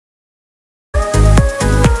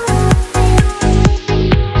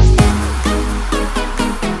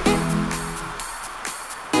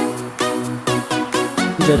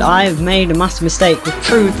understood. I have made a massive mistake. We've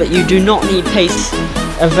proved that you do not need pace.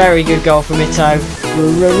 A very good goal from Ito.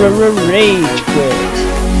 Rage quit.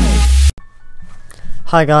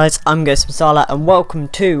 Hi guys, I'm Ghost Masala and welcome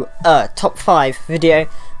to a top 5 video,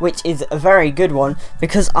 which is a very good one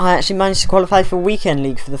because I actually managed to qualify for Weekend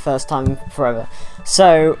League for the first time forever.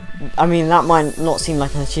 So, I mean, that might not seem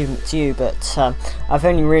like an achievement to you, but I've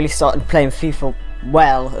only really started playing FIFA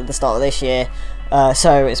well at the start of this year.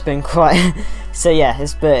 So it's been quite so yeah,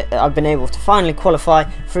 I've been able to finally qualify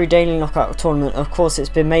through daily knockout tournament. Of course, it's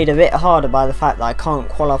been made a bit harder by the fact that I can't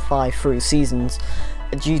qualify through seasons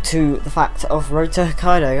due to the fact of Road to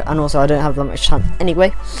Hokkaido, and also I don't have that much time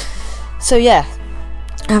anyway. So yeah,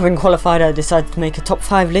 having qualified, I decided to make a top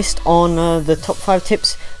 5 list on the top 5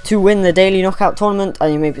 tips to win the daily knockout tournament.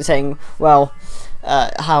 And you may be saying, well,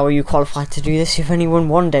 how are you qualified to do this? You've only won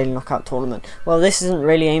one daily knockout tournament. Well, this isn't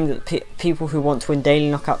really aimed at people who want to win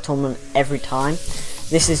daily knockout tournament every time.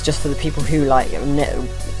 This is just for the people who like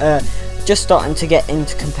just starting to get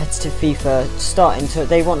into competitive FIFA,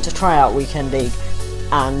 they want to try out Weekend League,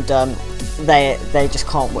 and they just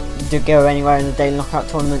can't go anywhere in the daily knockout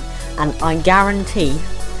tournament. And I guarantee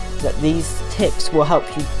that these tips will help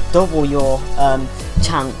you double your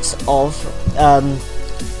chance of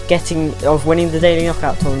winning the daily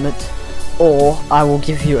knockout tournament, or I will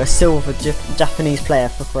give you a silver Japanese player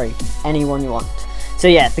for free, anyone you want. So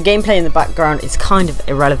yeah, the gameplay in the background is kind of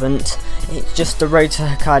irrelevant. It's just the Road to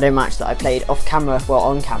Hokkaido match that I played off camera, well,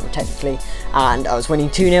 on camera technically, and I was winning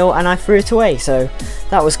 2-0 and I threw it away, so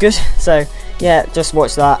that was good. So yeah, just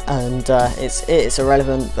watch that, and it's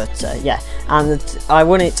irrelevant, but yeah. And I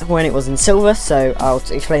won it when it was in silver, so I'll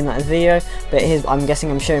explain that in the video. But I'm guessing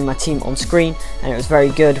I'm showing my team on screen, and it was very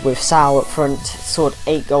good with Sao up front. Scored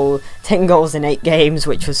 10 goals in 8 games,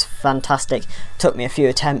 which was fantastic. Took me a few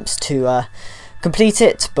attempts to complete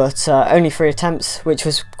it, but only 3 attempts, which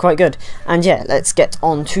was quite good. And yeah, let's get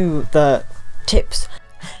on to the tips.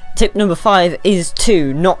 Tip number 5 is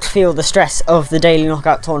to not feel the stress of the daily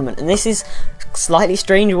knockout tournament, and this is a slightly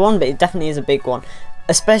strange one, but it definitely is a big one.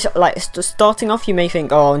 Especially like starting off, you may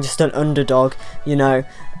think, oh, I'm just an underdog, you know,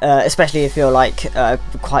 especially if you're like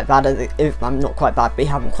quite bad at it. If I'm not quite bad, but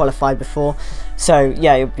you haven't qualified before. So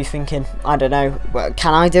yeah, you'll be thinking, I don't know, well,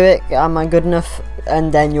 can I do it? Am I good enough?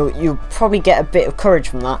 And then you'll probably get a bit of courage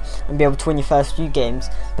from that and be able to win your first few games.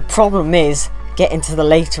 The problem is getting to the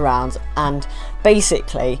later rounds, and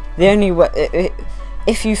basically the only way,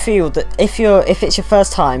 if you feel that if it's your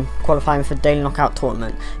first time qualifying for the daily knockout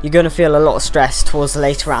tournament, you're going to feel a lot of stress towards the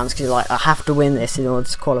later rounds because you're like, I have to win this in order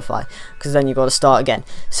to qualify, because then you've got to start again.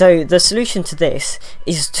 So the solution to this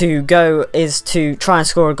is to try and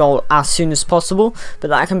score a goal as soon as possible, but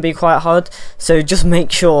that can be quite hard. So just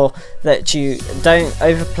make sure that you don't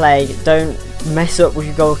overplay, don't mess up with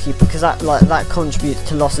your goalkeeper, because that contributes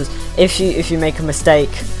to losses. If you make a mistake,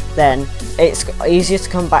 then it's easier to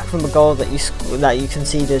come back from a goal that you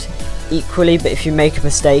conceded equally, but if you make a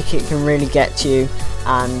mistake, it can really get you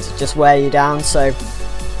and just wear you down. So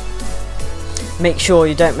make sure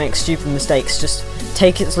you don't make stupid mistakes. Just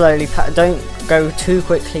take it slowly, don't go too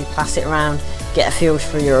quickly, pass it around, get a feel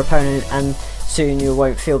for your opponent, and soon you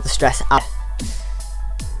won't feel the stress out.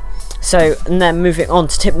 So, and then moving on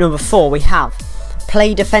to tip number 4, we have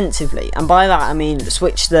play defensively, and by that I mean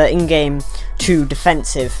switch the in-game to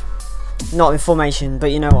defensive, not in formation,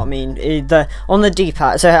 but you know what I mean. On the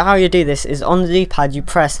D-pad, so how you do this is on the D-pad you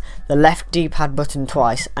press the left D-pad button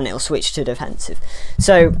twice and it'll switch to defensive.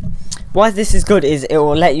 So why this is good is it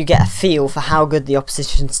will let you get a feel for how good the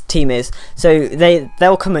opposition's team is. So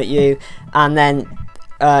they'll come at you, and then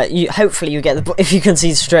hopefully you get the, if you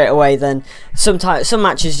concede straight away, then some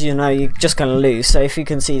matches, you know, you're just going to lose. So if you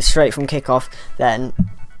concede straight from kickoff, then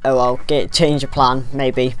oh well, change your plan,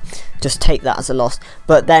 maybe just take that as a loss.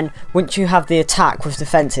 But then once you have the attack with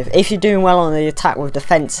defensive, if you're doing well on the attack with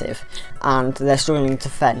defensive and they're struggling to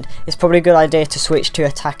defend, it's probably a good idea to switch to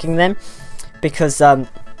attacking them, because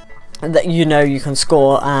that you know you can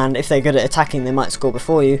score, and if they're good at attacking they might score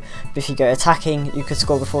before you, but if you go attacking you could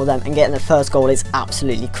score before them, and getting the first goal is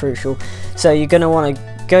absolutely crucial. So you're going to want to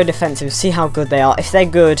go defensive, see how good they are. If they're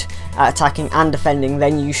good at attacking and defending,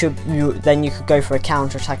 then you could go for a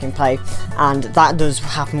counter-attacking play, and that does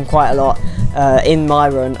happen quite a lot. In my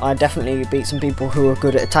run I definitely beat some people who are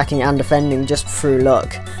good at attacking and defending just through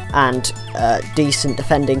luck and decent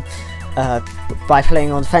defending, by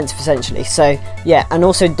playing on defensive essentially. So yeah, and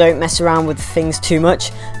also don't mess around with things too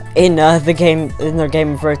much. In the game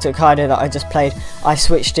of Road to Hokkaido that I just played, I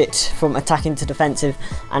switched it from attacking to defensive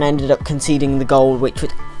and ended up conceding the goal, which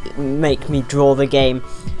would make me draw the game,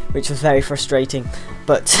 which was very frustrating,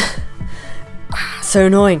 but so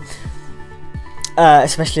annoying.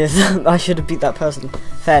 especially as I should have beat that person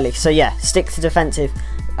fairly. So yeah, stick to defensive,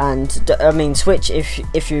 and I mean switch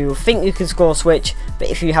if you think you can score, switch, but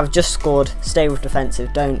if you have just scored, stay with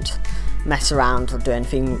defensive. Don't mess around or do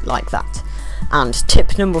anything like that. And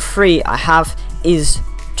tip number 3 I have is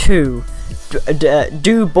to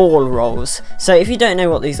do ball rolls. So if you don't know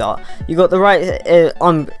what these are, you got the right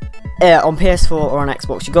on PS4 or on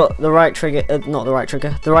Xbox, you got the right trigger, not the right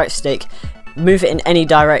trigger, the right stick. Move it in any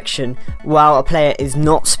direction while a player is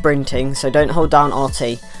not sprinting. So don't hold down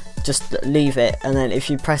RT, just leave it, and then if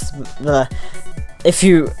you press if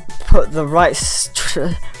you put the right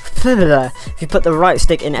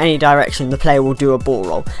stick in any direction, the player will do a ball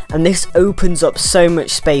roll, and this opens up so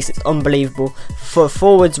much space. It's unbelievable. For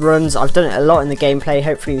forwards runs, I've done it a lot in the gameplay,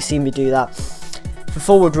 hopefully you've seen me do that. For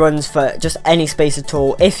forward runs, for just any space at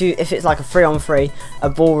all, if it's like a 3-on-3, a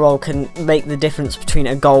ball roll can make the difference between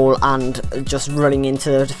a goal and just running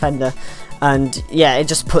into the defender. And yeah, it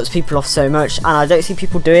just puts people off so much, and I don't see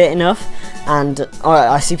people do it enough, and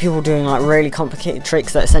I see people doing like really complicated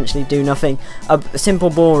tricks that essentially do nothing. A simple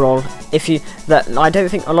ball roll, I don't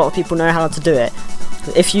think a lot of people know how to do it.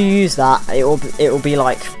 If you use that, it will be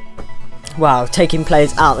like, wow, taking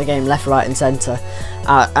players out of the game left, right and centre.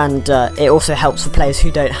 And it also helps for players who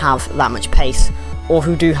don't have that much pace, or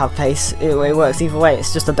who do have pace. It works either way.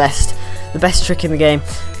 It's just the best trick in the game.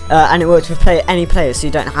 And it works with any players, so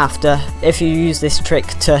you don't have to, if you use this trick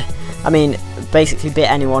to, I mean, basically beat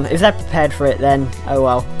anyone. If they're prepared for it, then oh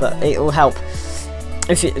well, but it will help.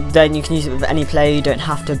 Then you can use it with any player. You don't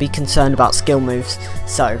have to be concerned about skill moves,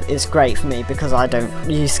 so it's great for me because I don't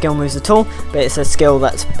use skill moves at all, but it's a skill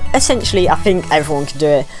that's essentially, I think everyone can do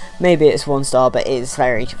it. Maybe it's 1 star, but it is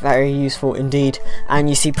very, very useful indeed, and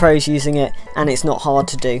you see pros using it, and it's not hard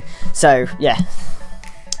to do. So yeah,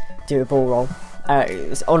 do a ball roll.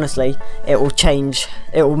 Honestly, it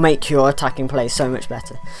will make your attacking play so much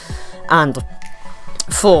better. And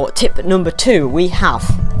for tip number 2, we have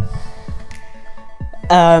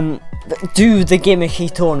do the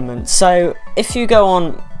gimmicky tournament. So if you go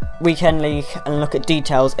on Weekend League and look at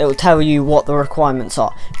details, it will tell you what the requirements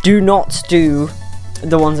are. Do not do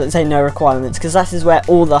the ones that say no requirements, because that is where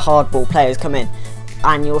all the hardball players come in,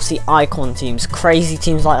 and you'll see icon teams, crazy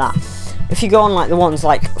teams like that. If you go on like the ones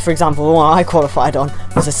like, for example, the one I qualified on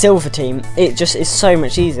was a silver team, it just is so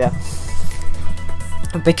much easier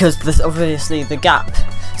because there's obviously the gap.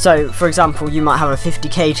 So for example, you might have a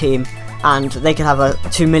 50k team and they can have a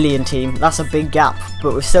 2 million team. That's a big gap,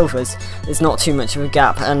 but with silvers it's not too much of a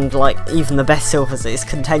gap, and like even the best silvers, it's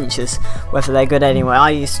contentious whether they're good anyway.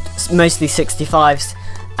 I used mostly 65s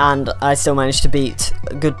and I still managed to beat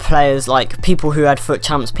good players, like people who had FUT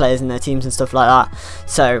Champs players in their teams and stuff like that.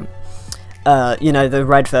 So you know, the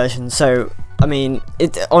red version. So I mean,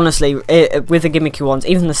 honestly, with the gimmicky ones,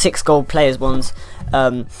 even the 6 gold players ones,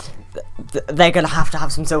 they're gonna have to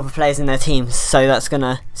have some silver players in their teams, so that's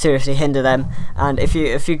gonna seriously hinder them. And if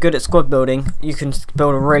you're good at squad building, you can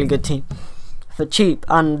build a really good team for cheap.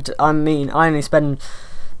 And I mean, I only spend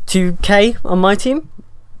 2k on my team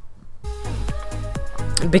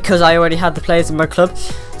because I already had the players in my club.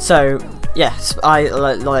 So yes, I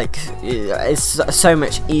like it's so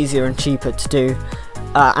much easier and cheaper to do,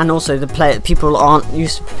 and also people aren't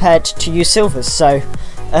prepared to use silvers. So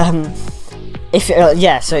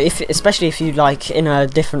especially if you like in a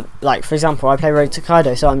different, like for example, I play Road To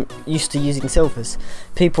Hokkaido, so I'm used to using silvers.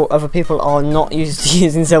 Other people are not used to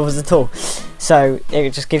using silvers at all, so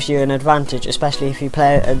it just gives you an advantage, especially if you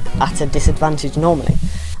play at a disadvantage normally.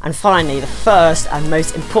 And finally, the first and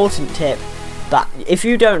most important tip, that if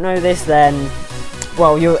you don't know this, then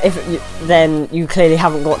well, then you clearly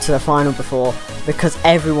haven't got to the final before, because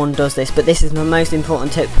everyone does this, but this is the most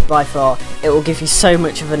important tip by far. It will give you so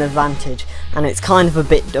much of an advantage, and it's kind of a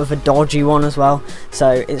bit of a dodgy one as well,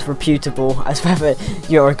 so it's reputable as whether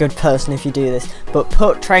you're a good person if you do this. But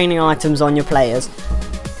put training items on your players.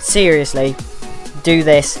 Seriously, do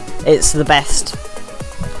this. It's the best.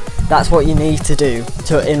 That's what you need to do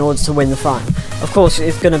in order to win the final. Of course,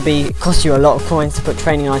 it's going to cost you a lot of coins to put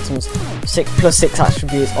training items, +6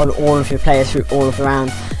 attributes on all of your players through all of the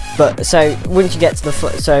round. But so once you get to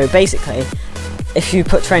so basically, if you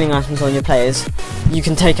put training items on your players, you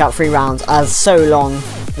can take out 3 rounds, as so long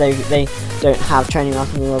they don't have training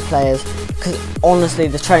items on their players. Because honestly,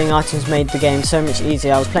 the training items made the game so much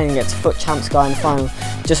easier. I was playing against a FUT Champs guy in the final,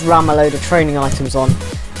 just ram a load of training items on.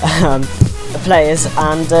 players,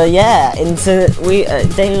 and yeah, into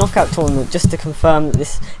daily knockout tournament. Just to confirm that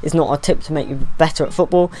this is not a tip to make you better at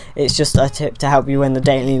football, it's just a tip to help you win the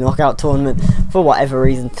daily knockout tournament for whatever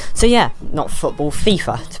reason. So yeah, not football,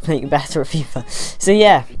 FIFA, to make you better at FIFA. So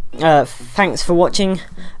yeah, thanks for watching.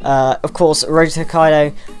 Of course, Road to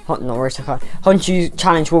Hokkaido, not Road to Hokkaido, Honshu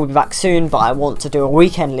challenge will be back soon, but I want to do a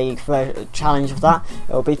weekend league for a challenge of that.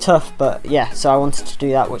 It'll be tough, but yeah, so I wanted to do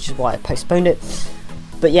that, which is why I postponed it.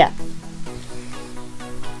 But yeah,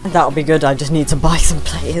 that'll be good. I just need to buy some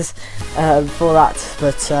players for that,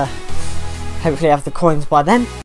 but hopefully I have the coins by then.